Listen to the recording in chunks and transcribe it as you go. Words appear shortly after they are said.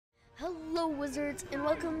Wizards, and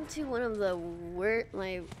welcome to one of the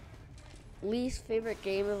my least favorite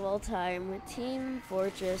game of all time, Team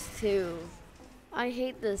Fortress 2. I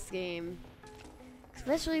hate this game,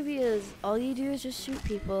 especially because all you do is just shoot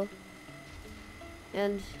people.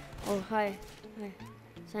 And oh, hi,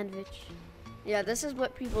 sandwich. Yeah, this is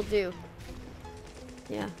what people do.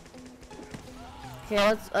 Yeah.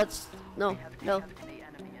 Okay, let's no.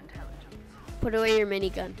 Put away your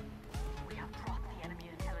minigun.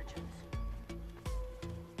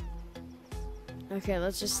 Okay,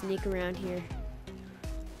 let's just sneak around here.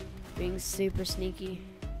 Being super sneaky.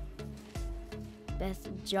 Best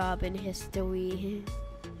job in history.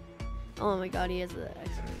 Oh my god, he has the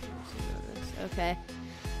excellent. Okay.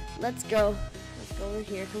 Let's go. Let's go over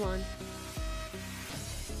here, come on.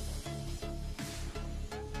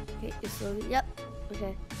 Okay, slowly. Yep.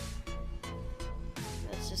 Okay.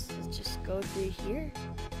 Let's just go through here.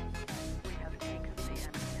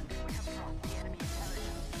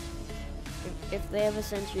 If they have a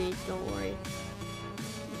sentry, don't worry.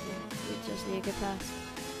 We just need to get past.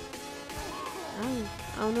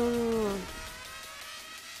 Oh no.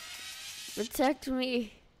 Protect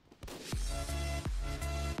me.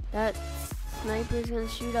 That sniper's gonna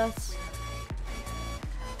shoot us.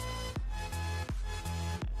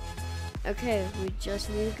 Okay, we just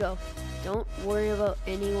need to go. Don't worry about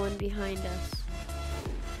anyone behind us.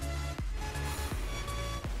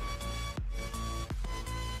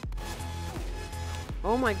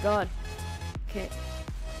 Oh my god. Okay.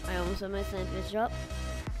 I almost had my sandwich up.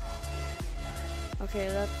 Okay,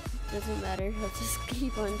 that doesn't matter. Let's just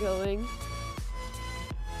keep on going.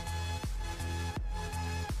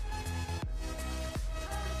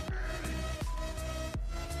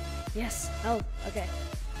 Yes. Oh, okay.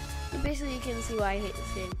 So basically, you can see why I hate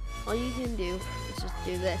this game. All you can do is just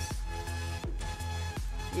do this.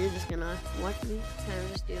 You're just gonna watch me kind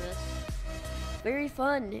of just do this. Very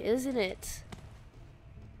fun, isn't it?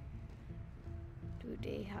 Do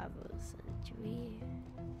they have a sentry?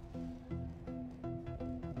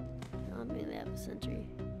 Oh, maybe they have a sentry.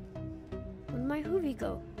 Where'd my Hoovy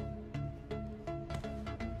go?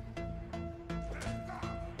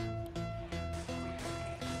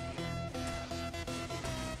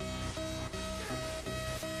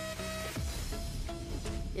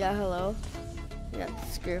 Yeah, hello. Yeah,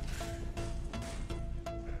 script.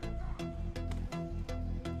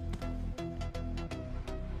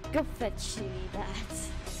 Go fetch me that.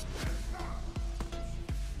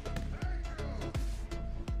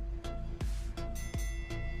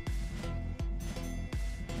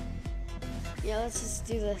 Yeah, let's just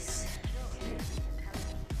do this.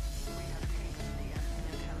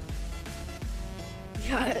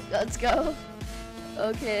 Got it, let's go.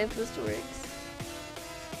 Okay, if this works.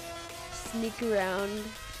 Sneak around.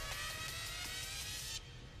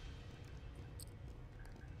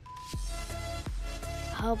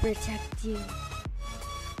 I'll protect you.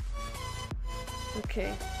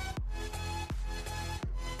 Okay.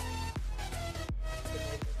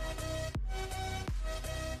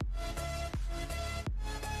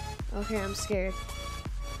 Okay, I'm scared.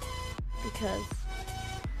 Because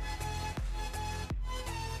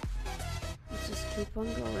let's just keep on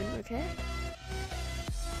going, okay?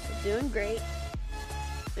 We're doing great.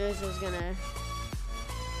 This is gonna...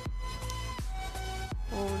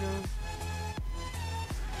 Oh no.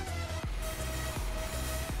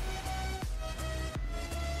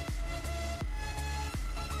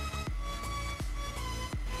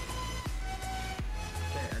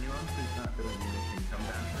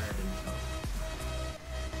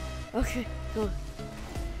 Okay, come on.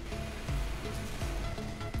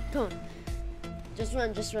 Come on. Just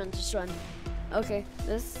run. Okay,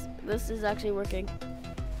 this is actually working.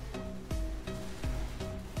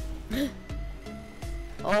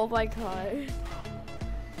 Oh my god.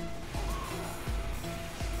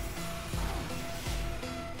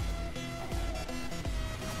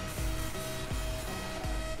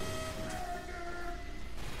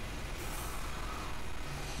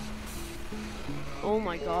 Oh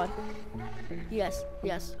my god. Yes,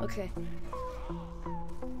 okay.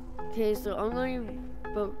 Okay, so I'm going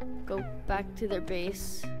to go back to their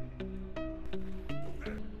base.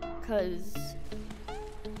 Because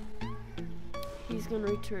he's going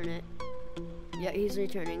to return it. Yeah, he's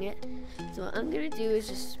returning it. So what I'm going to do is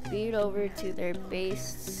just speed over to their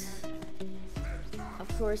base. Of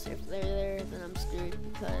course, if they're there, then I'm screwed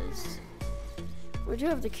because we do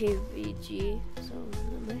have the KVG, so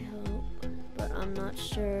that might help. But I'm not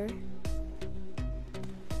sure.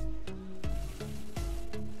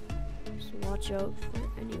 So watch out for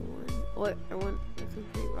anyone. Oh, I went the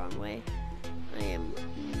complete wrong way. I am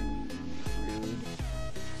rude.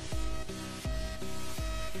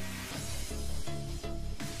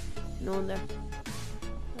 No one there.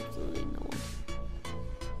 Absolutely no one.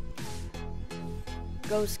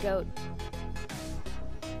 Go scout.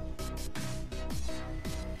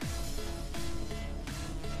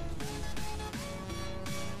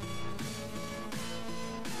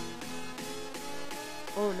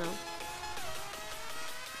 Oh no.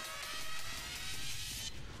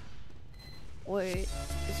 Wait,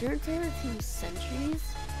 is your entire team sentries?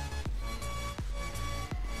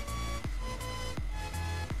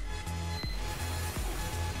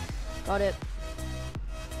 Got it.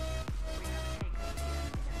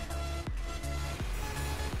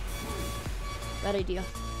 Bad idea.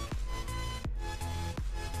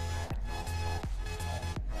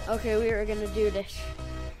 Okay, we are gonna do this.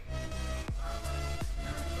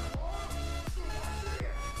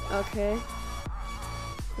 Okay.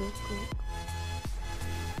 Cool, cool.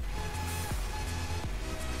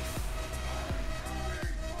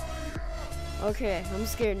 Okay, I'm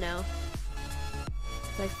scared now.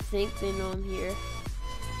 I think they know I'm here.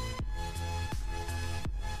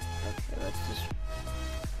 Okay, let's just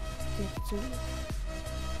get to it.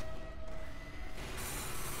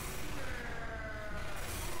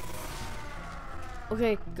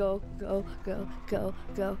 Okay, go, go, go, go,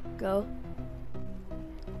 go, go.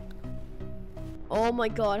 Oh my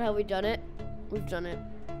god, have we done it? We've done it.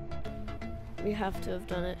 We have to have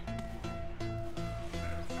done it.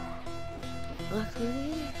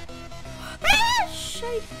 Luckily. Ah,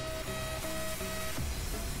 shite.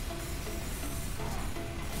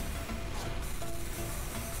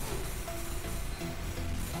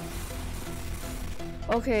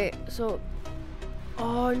 Okay, so.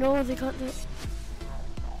 Oh no, they got the.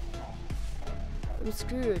 I'm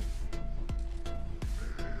screwed.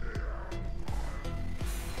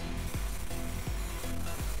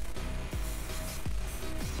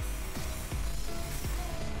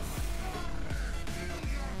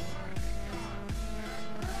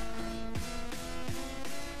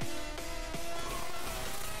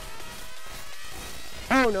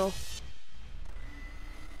 Oh no.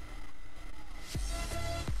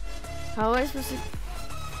 How am I supposed to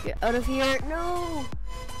get out of here? No!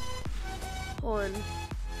 Hold on.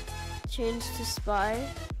 Change to spy.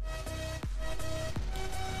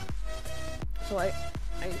 So I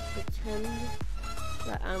pretend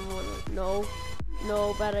that I'm one of,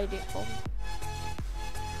 no, bad idea. Oh.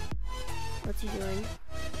 What's he doing? You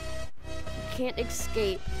can't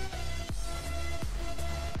escape.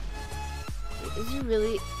 Is he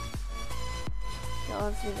really? I'll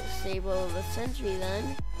have to disable the sentry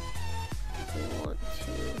then. If we want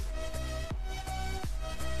to.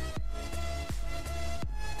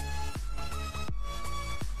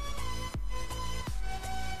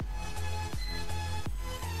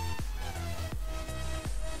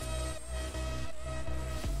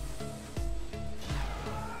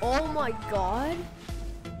 Oh my god!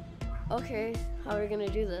 Okay, how are we gonna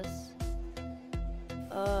do this?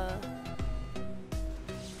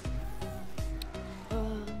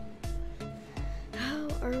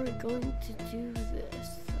 How are we going to do this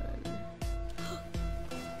then?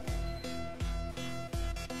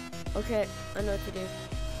 Okay, I know what to do.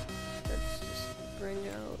 Let's just bring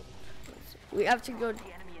out. We have to go.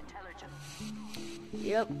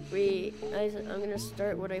 Yep, I'm gonna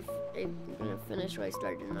start what I'm gonna finish what I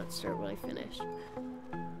started, not start what I finished.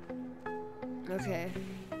 Okay.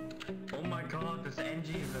 Oh my god, this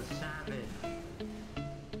NG is a savage.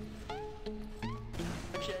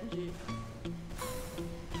 NG.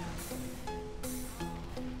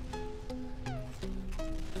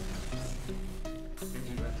 NG,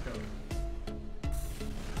 let's go.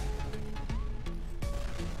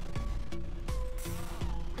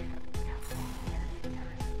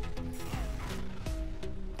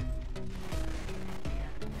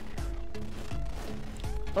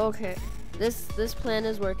 Okay, this plan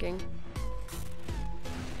is working.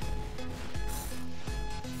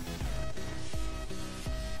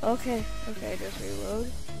 Okay, just reload.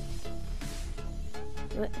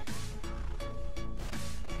 What?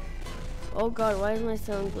 Oh god, why is my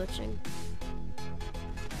sound glitching?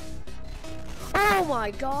 Oh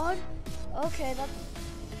my god! Okay, that's...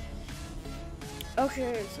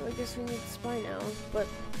 Okay, so I guess we need spy now, but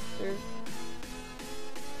there's...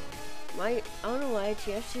 I don't know why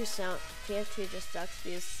TF2 just sucks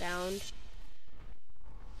because sound.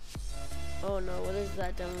 Oh no, what is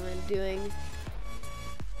that dumb man doing?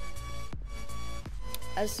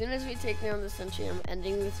 As soon as we take down the sentry, I'm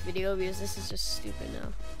ending this video because this is just stupid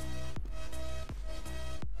now.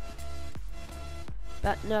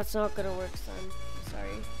 That's not gonna work, son.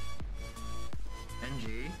 Sorry.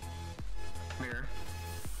 NG. Come here.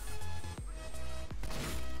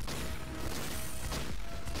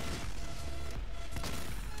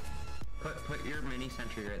 mini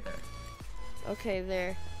sentry right there. Okay,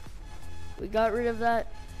 there. We got rid of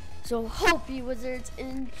that. So hope you wizards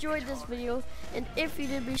enjoyed this video, and if you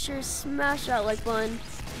did, be sure to smash that like button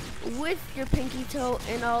with your pinky toe,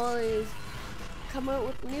 and I'll always come out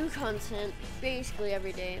with new content basically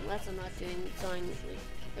every day, unless I'm not doing something.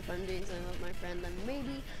 If I'm doing something with my friend, then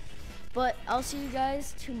maybe. But I'll see you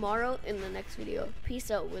guys tomorrow in the next video.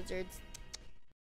 Peace out, wizards.